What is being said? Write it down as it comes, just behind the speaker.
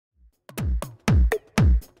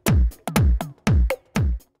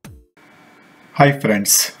Hi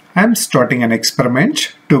friends, I am starting an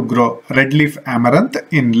experiment to grow red leaf amaranth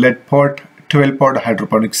in LetPot 12-pod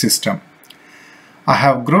hydroponic system. I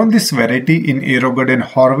have grown this variety in Aerogarden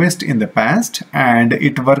harvest in the past and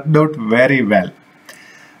it worked out very well.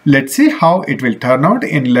 Let's see how it will turn out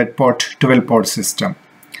in LetPot 12-pod system.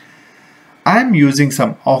 I am using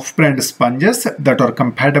some off-brand sponges that are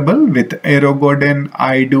compatible with Aerogarden,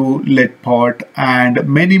 IDO, LetPot and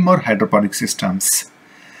many more hydroponic systems.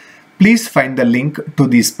 Please find the link to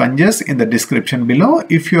these sponges in the description below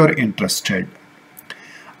if you are interested.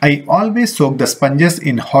 I always soak the sponges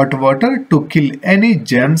in hot water to kill any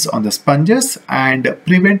germs on the sponges and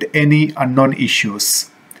prevent any unknown issues.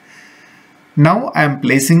 Now I am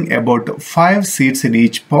placing about 5 seeds in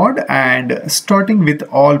each pod and starting with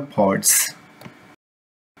all pods.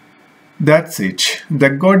 That's it, the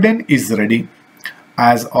garden is ready.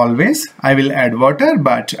 As always, I will add water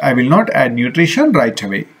but I will not add nutrition right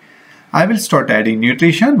away. I will start adding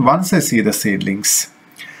nutrition once I see the seedlings.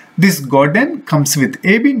 This garden comes with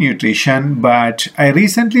AB nutrition, but I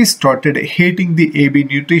recently started hating the AB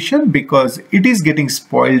nutrition because it is getting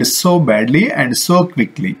spoiled so badly and so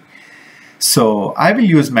quickly. So I will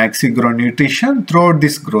use MaxiGro nutrition throughout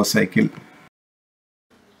this grow cycle.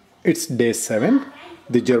 It's day 7.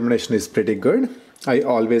 The germination is pretty good. I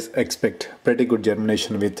always expect pretty good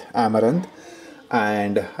germination with Amaranth,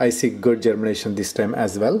 and I see good germination this time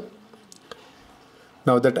as well.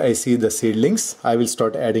 Now that I see the seedlings, I will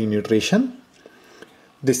start adding nutrition.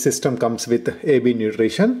 This system comes with AB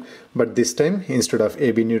nutrition, but this time instead of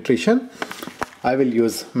AB nutrition, I will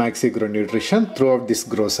use MaxiGro nutrition throughout this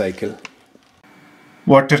grow cycle.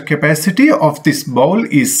 Water capacity of this bowl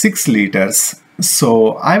is 6 liters.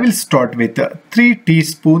 So I will start with 3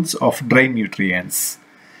 teaspoons of dry nutrients.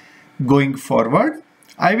 Going forward,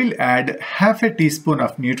 I will add half a teaspoon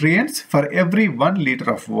of nutrients for every 1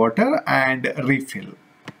 liter of water and refill.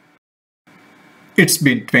 It's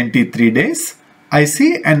been 23 days. I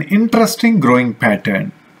see an interesting growing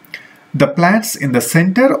pattern. The plants in the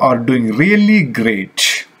center are doing really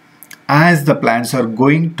great. As the plants are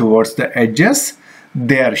going towards the edges,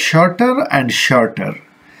 they are shorter and shorter.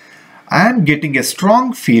 I am getting a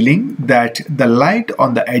strong feeling that the light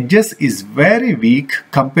on the edges is very weak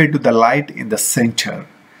compared to the light in the center.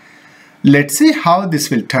 Let's see how this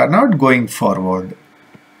will turn out going forward.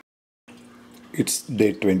 It's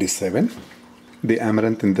day 27. The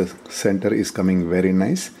amaranth in the center is coming very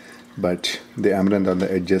nice, but the amaranth on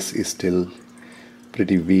the edges is still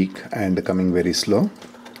pretty weak and coming very slow.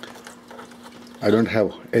 I don't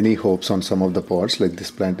have any hopes on some of the pods, like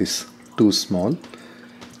this plant is too small.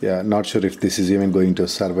 Yeah, not sure if this is even going to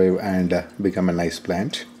survive and become a nice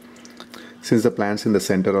plant. Since the plants in the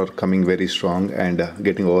center are coming very strong and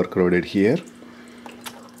getting overcrowded here,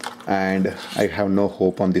 and I have no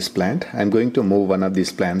hope on this plant, I'm going to move one of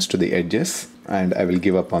these plants to the edges and I will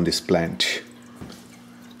give up on this plant.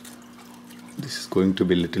 This is going to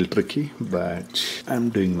be a little tricky, but I'm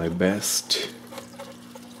doing my best.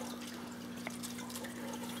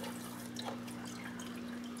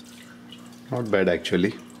 Not bad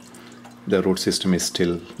actually. The root system is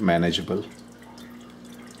still manageable.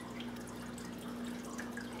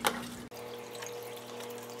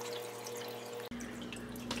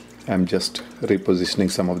 I'm just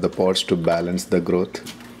repositioning some of the pots to balance the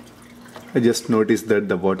growth. I just noticed that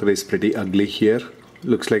the water is pretty ugly here.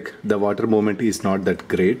 Looks like the water movement is not that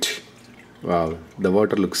great. Wow, the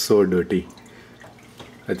water looks so dirty.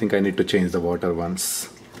 I think I need to change the water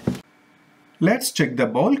once. Let's check the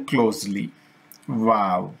bowl closely.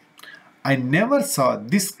 Wow, I never saw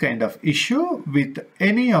this kind of issue with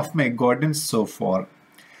any of my gardens so far.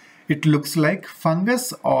 It looks like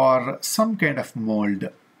fungus or some kind of mold.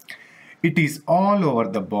 It is all over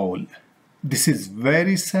the bowl. This is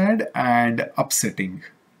very sad and upsetting.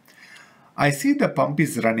 I see the pump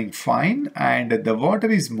is running fine and the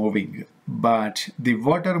water is moving, but the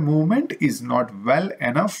water movement is not well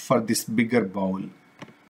enough for this bigger bowl.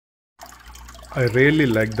 I really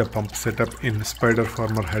like the pump setup in Spider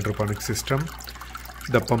Farmer hydroponic system.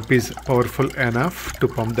 The pump is powerful enough to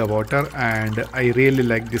pump the water, and I really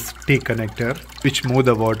like this T connector which move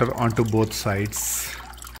the water onto both sides.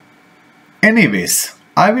 Anyways,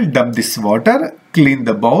 I will dump this water, clean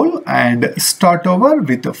the bowl and start over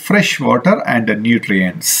with fresh water and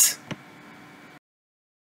nutrients.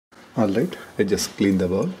 Alright, I just cleaned the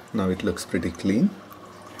bowl. Now it looks pretty clean.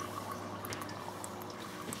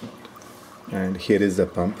 And here is the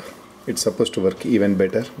pump. It's supposed to work even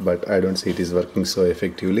better, but I don't see it is working so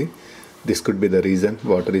effectively. This could be the reason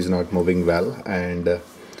water is not moving well and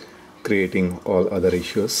creating all other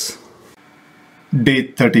issues. Day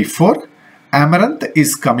 34. Amaranth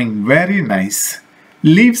is coming very nice.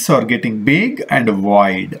 Leaves are getting big and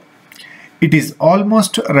wide. It is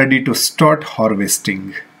almost ready to start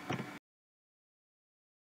harvesting.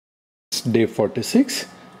 It's day 46.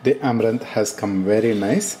 The amaranth has come very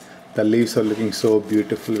nice. The leaves are looking so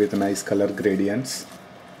beautiful with nice color gradients.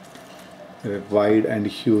 Wide and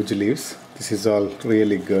huge leaves. This is all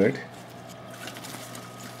really good.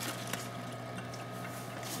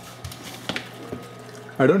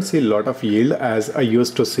 I don't see a lot of yield as I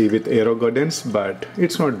used to see with Aerogardens, but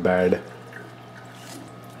it's not bad.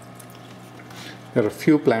 There are a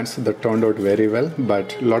few plants that turned out very well,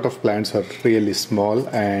 but a lot of plants are really small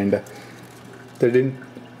and they didn't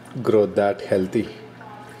grow that healthy.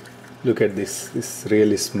 Look at this, it's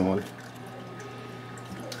really small.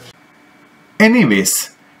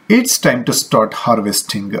 Anyways, it's time to start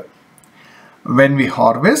harvesting. When we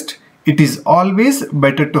harvest, it is always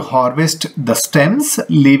better to harvest the stems,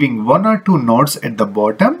 leaving 1 or 2 nodes at the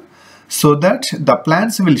bottom so that the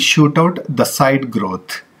plants will shoot out the side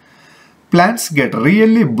growth. Plants get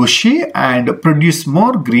really bushy and produce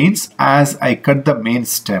more greens as I cut the main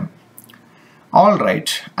stem.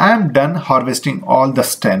 Alright, I am done harvesting all the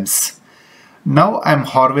stems. Now I am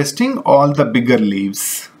harvesting all the bigger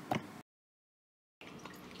leaves.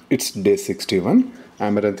 It's day 61.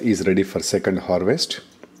 Amaranth is ready for second harvest.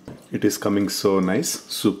 It is coming so nice,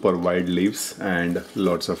 super wide leaves and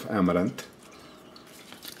lots of amaranth.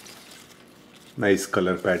 Nice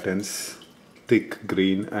color patterns, thick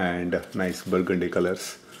green and nice burgundy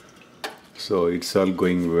colors. So it's all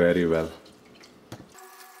going very well.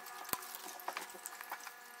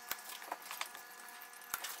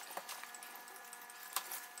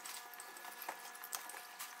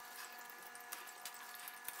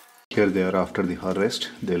 Here they are after the harvest.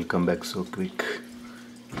 They will come back so quick.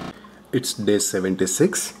 It's day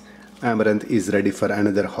 76. Amaranth is ready for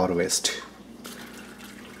another harvest.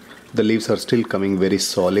 The leaves are still coming very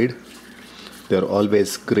solid. They are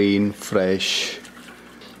always green, fresh.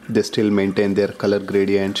 They still maintain their color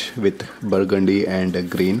gradient with burgundy and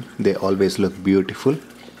green. They always look beautiful.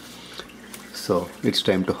 So it's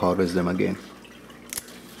time to harvest them again.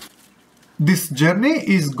 This journey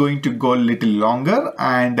is going to go a little longer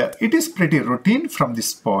and it is pretty routine from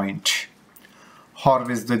this point.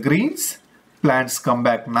 Harvest the greens, plants come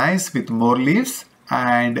back nice with more leaves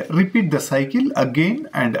and repeat the cycle again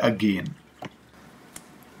and again.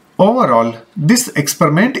 Overall, this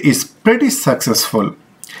experiment is pretty successful.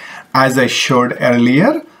 As I showed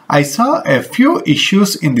earlier, I saw a few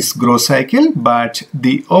issues in this grow cycle, but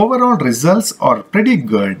the overall results are pretty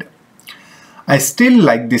good. I still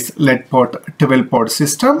like this LetPot 12-pod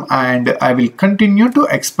system and I will continue to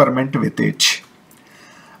experiment with it.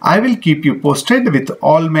 I will keep you posted with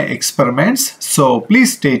all my experiments, so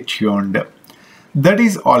please stay tuned. That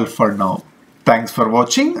is all for now. Thanks for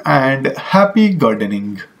watching and happy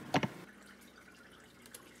gardening.